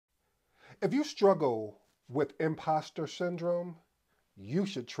If you struggle with imposter syndrome, you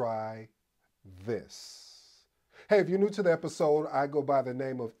should try this. Hey, if you're new to the episode, I go by the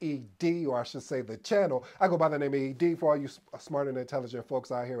name of ED, or I should say the channel. I go by the name of ED for all you smart and intelligent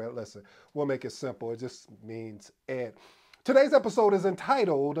folks out here. Listen, we'll make it simple. It just means Ed. Today's episode is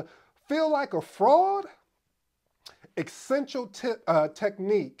entitled Feel Like a Fraud? Essential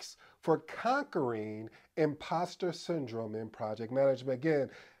Techniques for Conquering Imposter Syndrome in Project Management. Again,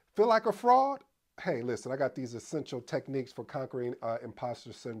 feel like a fraud? Hey, listen, I got these essential techniques for conquering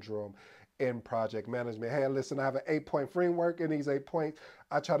imposter syndrome in project management. Hey, listen, I have an 8-point framework. In these 8 points,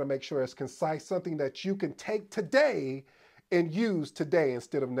 I try to make sure it's concise, something that you can take today and use today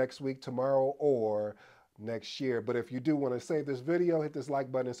instead of next week, tomorrow, or next year. But if you do want to save this video, hit this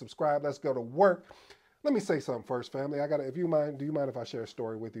like button and subscribe. Let's go to work. Let me say something first, family. If you mind, do you mind if I share a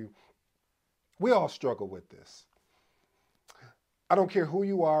story with you? We all struggle with this. I don't care who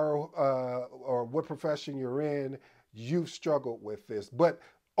you are or what profession you're in, you've struggled with this. But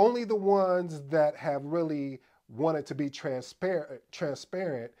only the ones that have really wanted to be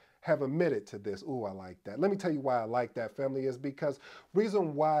transparent have admitted to this. Ooh, I like that. Let me tell you why I like that, family, is because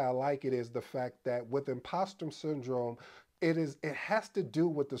reason why I like it is the fact that with imposter syndrome, it has to do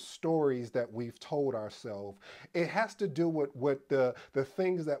with the stories that we've told ourselves. It has to do with the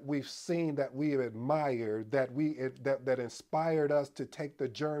things that we've seen, that we have admired, that inspired us to take the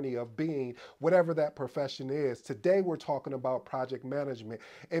journey of being whatever that profession is. Today we're talking about project management.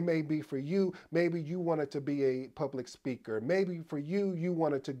 It may be for you, maybe you wanted to be a public speaker. Maybe for you, you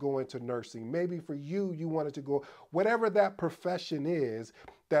wanted to go into nursing. Maybe for you, you wanted to go, whatever that profession is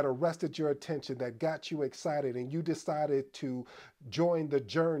that arrested your attention, that got you excited, and you decided to join the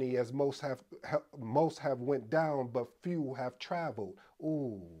journey, as most have went down, but few have traveled.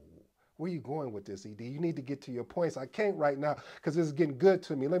 Ooh, where are you going with this, ED? You need to get to your points. I can't right now because this is getting good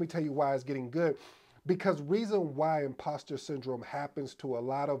to me. Let me tell you why it's getting good. Because reason why imposter syndrome happens to a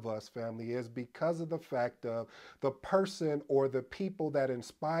lot of us, family, is because of the fact of the person or the people that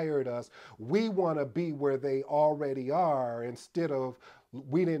inspired us. We want to be where they already are instead of,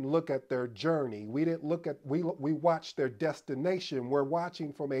 we didn't look at their journey. We didn't look at, we watched their destination. We're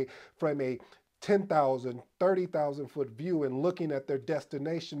watching from a 10,000, 30,000 foot view and looking at their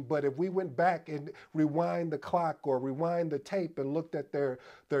destination. But if we went back and rewind the clock or rewind the tape and looked at their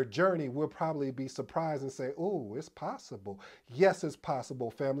journey, we'll probably be surprised and say, oh, it's possible. Yes, it's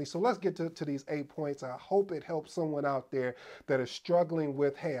possible, family. So let's get to these 8 points. I hope it helps someone out there that is struggling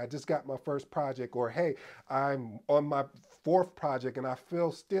with, hey, I just got my first project, or hey, I'm on my 4th project and I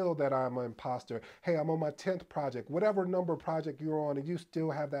feel still that I'm an imposter. Hey, I'm on my 10th project. Whatever number project you're on and you still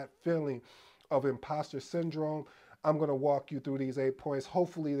have that feeling of imposter syndrome, I'm going to walk you through these 8 points.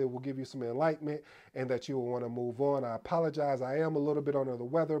 Hopefully they will give you some enlightenment and that you will want to move on. I apologize. I am a little bit under the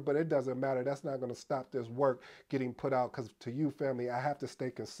weather, but it doesn't matter. That's not going to stop this work getting put out, because to you, family, I have to stay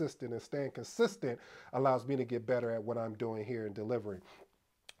consistent, and staying consistent allows me to get better at what I'm doing here and delivering.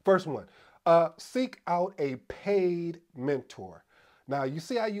 First one, seek out a paid mentor. Now, you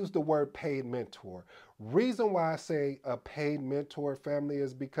see, I use the word paid mentor. Reason why I say a paid mentor, family,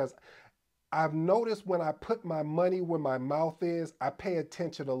 is because I've noticed when I put my money where my mouth is, I pay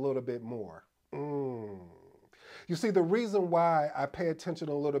attention a little bit more. You see, the reason why I pay attention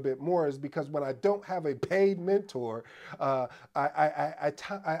a little bit more is because when I don't have a paid mentor, I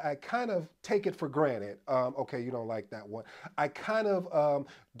kind of take it for granted. Okay, you don't like that one. I kind of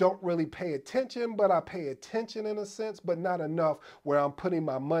don't really pay attention, but I pay attention in a sense, but not enough where I'm putting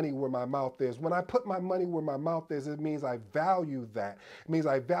my money where my mouth is. When I put my money where my mouth is, it means I value that. It means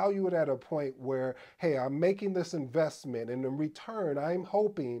I value it at a point where, hey, I'm making this investment, and in return, I'm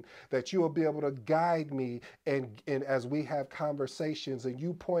hoping that you will be able to guide me and as we have conversations and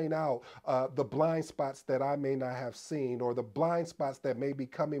you point out the blind spots that I may not have seen, or the blind spots that may be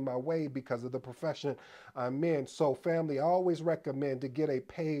coming my way because of the profession I'm in. So, family, I always recommend to get a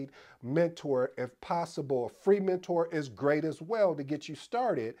paid mentor if possible. A free mentor is great as well to get you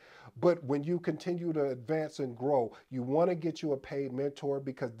started, but when you continue to advance and grow, you want to get you a paid mentor,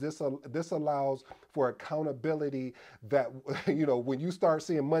 because this allows for accountability. That you know, when you start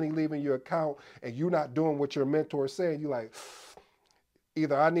seeing money leaving your account and you're not doing what your mentor is saying, you're like,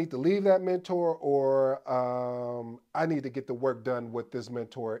 either I need to leave that mentor, or I need to get the work done what this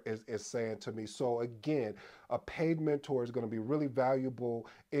mentor is saying to me. So again, a paid mentor is going to be really valuable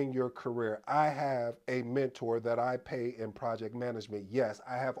in your career. I have a mentor that I pay in project management. Yes,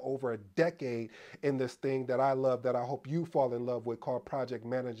 I have over a decade in this thing that I love, that I hope you fall in love with, called project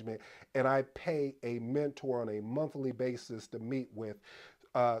management. And I pay a mentor on a monthly basis to meet with.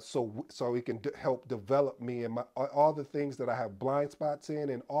 so it can help develop me and all the things that I have blind spots in,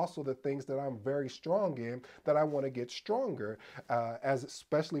 and also the things that I'm very strong in that I want to get stronger, as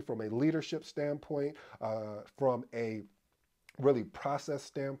especially from a leadership standpoint, from a really process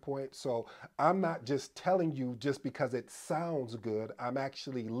standpoint. So I'm not just telling you just because it sounds good. I'm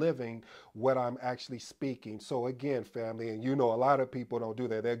actually living what I'm actually speaking. So again, family, and you know, a lot of people don't do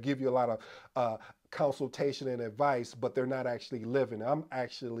that. They'll give you a lot of consultation and advice, but they're not actually living. I'm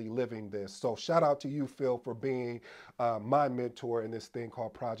actually living this. So shout out to you, Phil, for being my mentor in this thing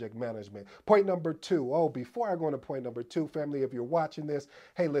called project management. Point number two. Oh, before I go into point number two, family, if you're watching this,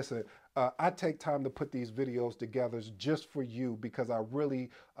 hey, listen, I take time to put these videos together just for you because I really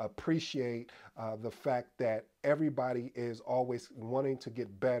appreciate the fact that everybody is always wanting to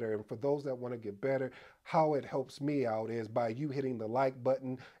get better. And for those that want to get better, how it helps me out is by you hitting the like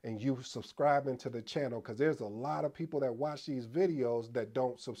button and you subscribing to the channel, because there's a lot of people that watch these videos that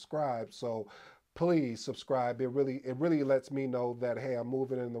don't subscribe. So please subscribe. It really lets me know that, hey, I'm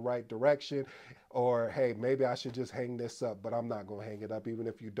moving in the right direction, or hey, maybe I should just hang this up, but I'm not going to hang it up. Even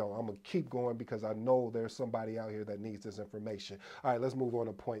if you don't, I'm going to keep going because I know there's somebody out here that needs this information. All right, let's move on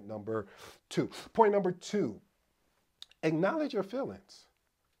to point number two. Point number two, acknowledge your feelings.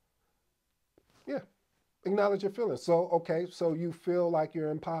 Yeah, acknowledge your feelings. So okay, so you feel like you're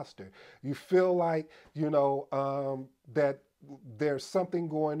an imposter. You feel like, that there's something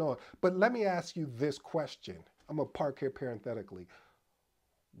going on. But let me ask you this question. I'm going to park here parenthetically.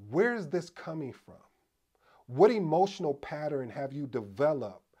 Where is this coming from? What emotional pattern have you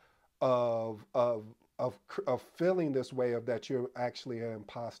developed of of of feeling this way, of that you're actually an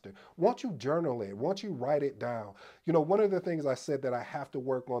imposter? Won't you journal it? Won't you write it down? You know, one of the things I said that I have to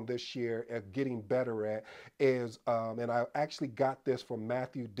work on this year at getting better at is, and I actually got this from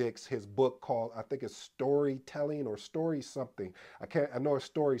Matthew Dix, his book called, I think it's Storytelling or Story Something. I know it's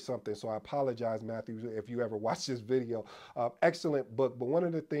Story Something, so I apologize, Matthew, if you ever watch this video. Excellent book, but one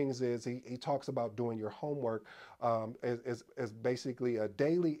of the things is he talks about doing your homework, is basically a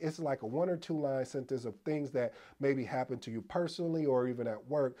daily, it's like a 1 or 2 line sentence of things that maybe happen to you personally or even at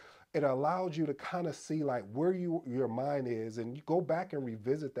work. It allows you to kind of see like where your mind is, and you go back and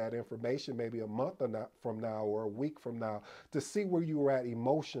revisit that information maybe a month from now or a week from now to see where you were at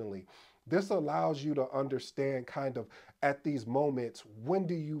emotionally. This allows you to understand kind of at these moments, when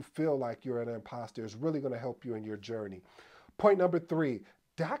do you feel like you're an imposter? It's really going to help you in your journey. Point number three,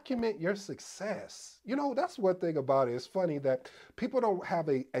 document your success. You know, that's one thing about it. It's funny that people don't have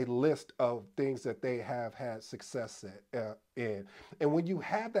a list of things that they have had success in. And when you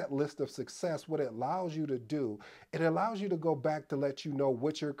have that list of success, what it allows you to do, it allows you to go back to let you know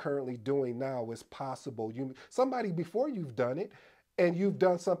what you're currently doing now is possible. Somebody before you've done it, and you've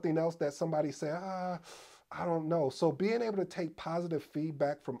done something else that somebody said, I don't know. So being able to take positive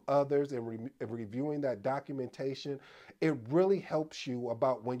feedback from others and reviewing that documentation, it really helps you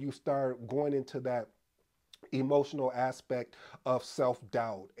about when you start going into that emotional aspect of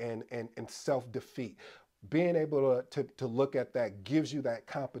self-doubt and self-defeat. Being able to look at that gives you that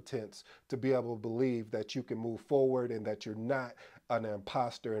competence to be able to believe that you can move forward and that you're not an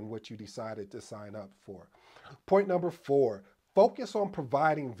imposter in what you decided to sign up for. Point number four, focus on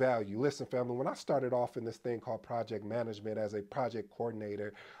providing value. Listen, family, when I started off in this thing called project management as a project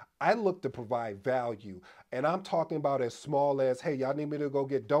coordinator, I look to provide value. And I'm talking about as small as, hey, y'all need me to go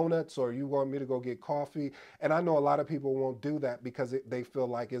get donuts, or you want me to go get coffee? And I know a lot of people won't do that because they feel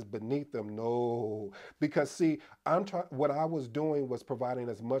like it's beneath them. No, because see, what I was doing was providing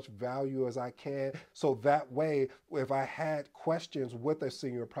as much value as I can. So that way, if I had questions with a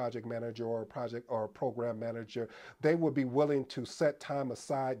senior project manager or a project or a program manager, they would be willing to set time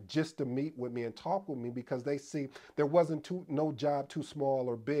aside just to meet with me and talk with me, because they see there wasn't no job too small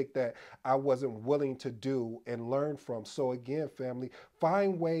or big that I wasn't willing to do and learn from. So again, family,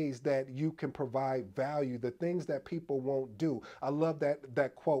 find ways that you can provide value, the things that people won't do. I love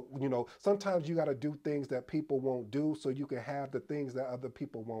that quote, sometimes you got to do things that people won't do so you can have the things that other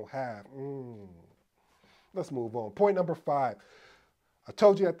people won't have. Let's move on. Point number five. I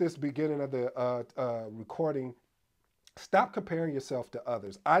told you at this beginning of the recording, stop comparing yourself to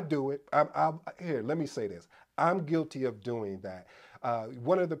others. I do it. Here, let me say this. I'm guilty of doing that.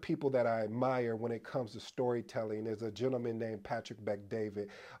 One of the people that I admire when it comes to storytelling is a gentleman named Patrick Bet-David.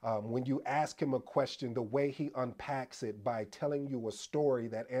 When you ask him a question, the way he unpacks it by telling you a story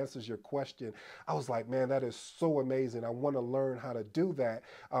that answers your question, I was like, man, that is so amazing. I want to learn how to do that.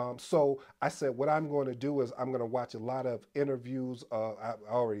 So I said, what I'm going to do is I'm going to watch a lot of interviews. I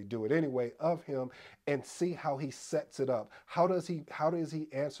already do it anyway, of him, and see how he sets it up. How does he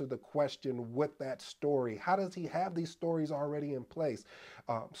answer the question with that story? How does he have these stories already in place? place.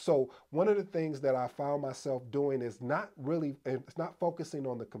 So one of the things that I found myself doing is it's not focusing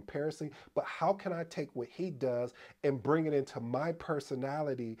on the comparison, but how can I take what he does and bring it into my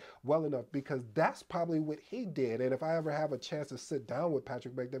personality well enough, because that's probably what he did. And if I ever have a chance to sit down with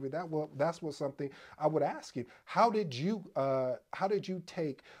Patrick McDavid, that's what something I would ask him. How did you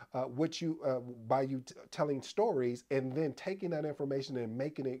take what you by you telling stories and then taking that information and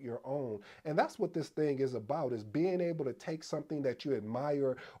making it your own? And that's what this thing is about: is being able to take something that you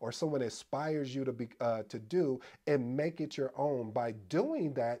admire or someone inspires you to do and make it your own. By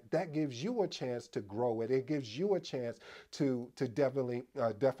doing that, that gives you a chance to grow it. It gives you a chance to definitely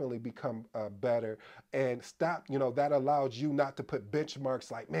become better and stop. That allows you not to put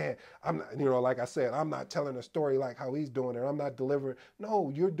benchmarks like, man, I'm not, like I said, I'm not telling a story like how he's doing it. I'm not delivering.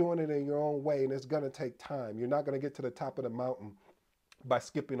 No, you're doing it in your own way, and it's going to take time. You're not going to get to the top of the mountain by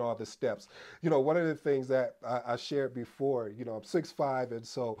skipping all the steps. One of the things that I shared before, I'm 6'5", and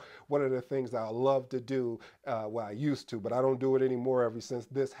so one of the things that I love to do, well, I used to, but I don't do it anymore ever since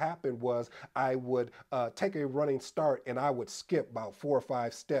this happened, was I would take a running start and I would skip about 4 or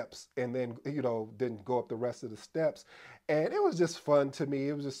 5 steps and then go up the rest of the steps. And it was just fun to me.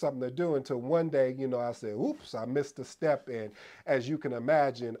 It was just something to do until one day, I said, oops, I missed a step. And as you can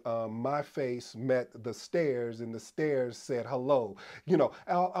imagine, my face met the stairs and the stairs said hello.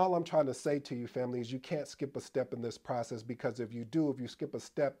 All I'm trying to say to you, family, is you can't skip a step in this process, because if you skip a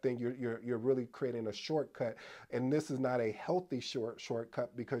step, then you're really creating a shortcut. And this is not a healthy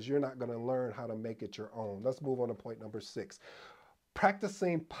shortcut, because you're not going to learn how to make it your own. Let's move on to point number 6.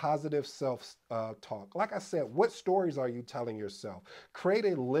 Practicing positive self-talk. Like I said, what stories are you telling yourself? Create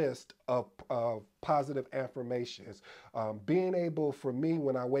a list of positive affirmations. Being able, for me,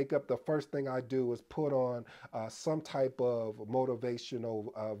 when I wake up, the first thing I do is put on some type of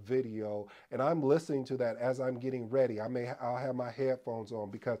motivational video, and I'm listening to that as I'm getting ready. I'll have my headphones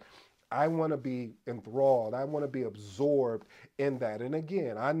on, because I want to be enthralled. I want to be absorbed in that. And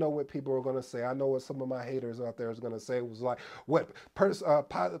again, I know what people are going to say. I know what some of my haters out there is going to say. It was like, what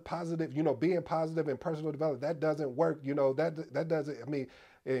positive, being positive and personal development, that doesn't work. That doesn't, I mean,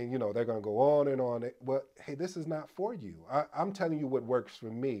 and they're going to go on and on. Well, hey, this is not for you. I'm telling you what works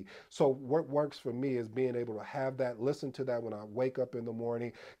for me. So what works for me is being able to have that, listen to that when I wake up in the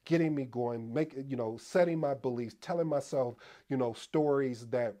morning, getting me going, setting my beliefs, telling myself, stories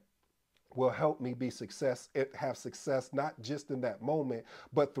that will help me have success, not just in that moment,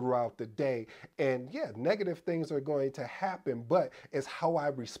 but throughout the day. And yeah, negative things are going to happen, but it's how I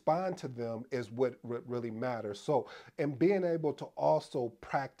respond to them is what really matters. So, and being able to also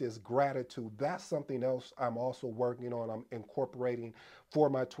practice gratitude, that's something else I'm also working on. I'm incorporating for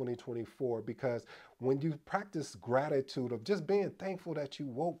my 2024, because when you practice gratitude of just being thankful that you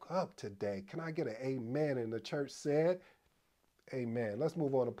woke up today, can I get an amen? And the church said, amen. Let's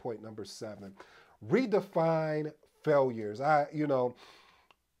move on to point number 7. Redefine failures.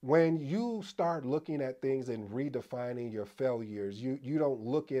 When you start looking at things and redefining your failures, you don't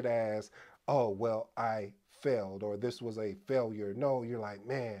look at it as, oh, well, I failed, or this was a failure. No, you're like,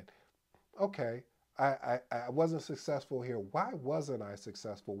 man, okay, I wasn't successful here. Why wasn't I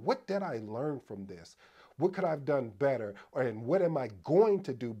successful? What did I learn from this? What could I have done better? And what am I going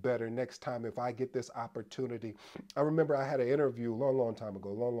to do better next time if I get this opportunity? I remember I had an interview long time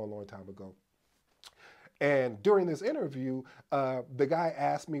ago. And during this interview, the guy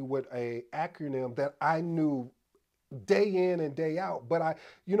asked me what a acronym that I knew day in and day out. But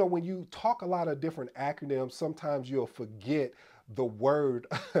when you talk a lot of different acronyms, sometimes you'll forget the word,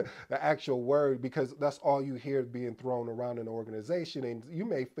 the actual word, because that's all you hear being thrown around in the organization. And you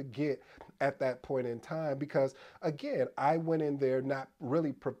may forget at that point in time, because again, I went in there not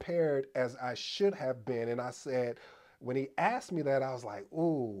really prepared as I should have been. And I said, when he asked me that, I was like,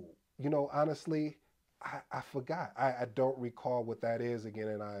 ooh, honestly, I forgot. I don't recall what that is again,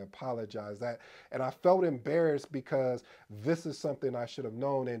 and I apologize. And I felt embarrassed, because this is something I should have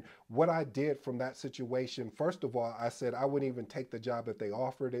known. And what I did from that situation, first of all, I said I wouldn't even take the job if they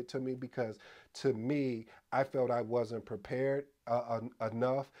offered it to me, because to me, I felt I wasn't prepared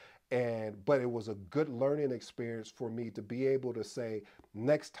enough. But it was a good learning experience for me to be able to say,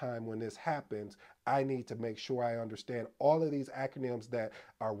 next time when this happens, I need to make sure I understand all of these acronyms that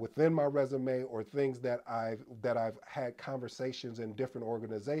are within my resume, or things that I've had conversations in different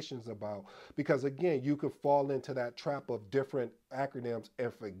organizations about. Because again, you could fall into that trap of different acronyms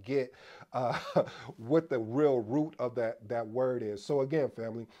and forget what the real root of that word is. So again,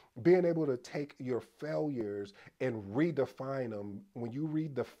 family, being able to take your failures and redefine them. When you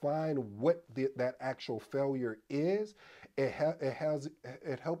redefine what that actual failure is, it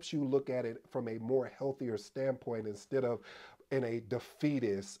helps you look at it from a more healthier standpoint, instead of in a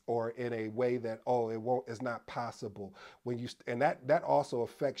defeatist or in a way that, oh, it's not possible. When you and that also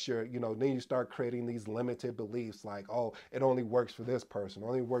affects your, then you start creating these limited beliefs like, oh, it only works for this person,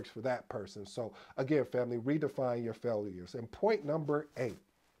 only works for that person. So again, family, redefine your failures. And point number 8,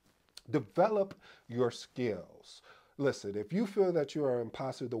 develop your skills. Listen, if you feel that you are an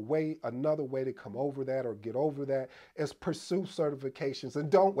imposter, another way to come over that or get over that is pursue certifications.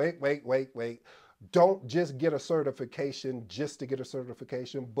 And don't wait. Don't just get a certification just to get a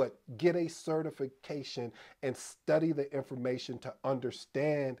certification, but get a certification and study the information to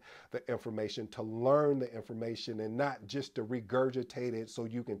understand the information, to learn the information, and not just to regurgitate it so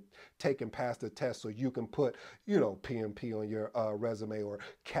you can take and pass the test so you can put, PMP on your resume or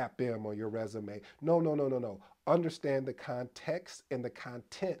CAPM on your resume. No. Understand the context and the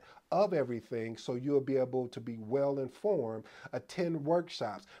content of everything so you'll be able to be well informed. Attend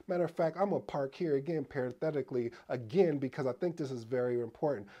workshops. Matter of fact, I'm going to park here again, parenthetically, again, because I think this is very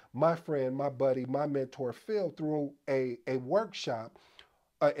important. My friend, my buddy, my mentor, Phil, through a workshop,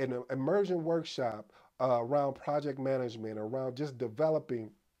 an immersion workshop around project management, around just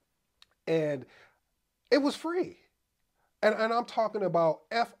developing, and it was free. And I'm talking about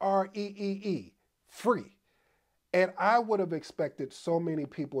FREEE, free. And I would have expected so many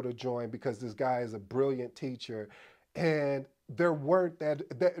people to join because this guy is a brilliant teacher. And there weren't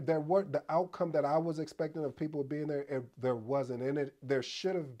the outcome that I was expecting of people being there. There wasn't, and there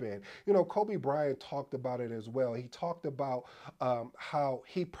should have been. Kobe Bryant talked about it as well. He talked about how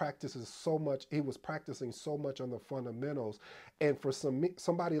he practices so much. He was practicing so much on the fundamentals, and for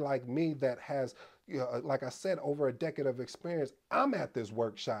somebody like me that has, like I said, over a decade of experience, I'm at this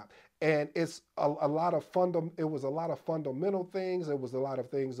workshop. And it's a lot of it was a lot of fundamental things. It was a lot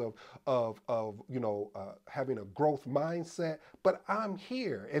of things of having a growth mindset. But I'm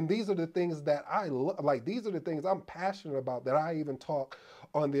here, and these are the things that I like. These are the things I'm passionate about that I even talk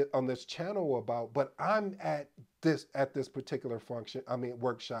on this channel about. But I'm at this particular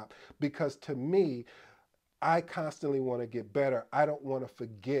workshop, because to me, I constantly want to get better. I don't want to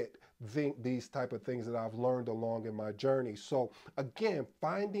forget these type of things that I've learned along in my journey. So again,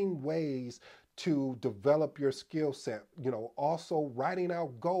 finding ways to develop your skill set, also writing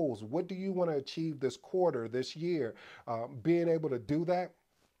out goals. What do you want to achieve this quarter, this year? Being able to do that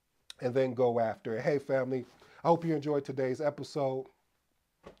and then go after it. Hey family, I hope you enjoyed today's episode.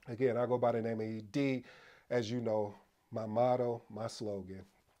 Again, I go by the name of ED. As you know, my motto, my slogan.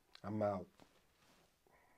 I'm out.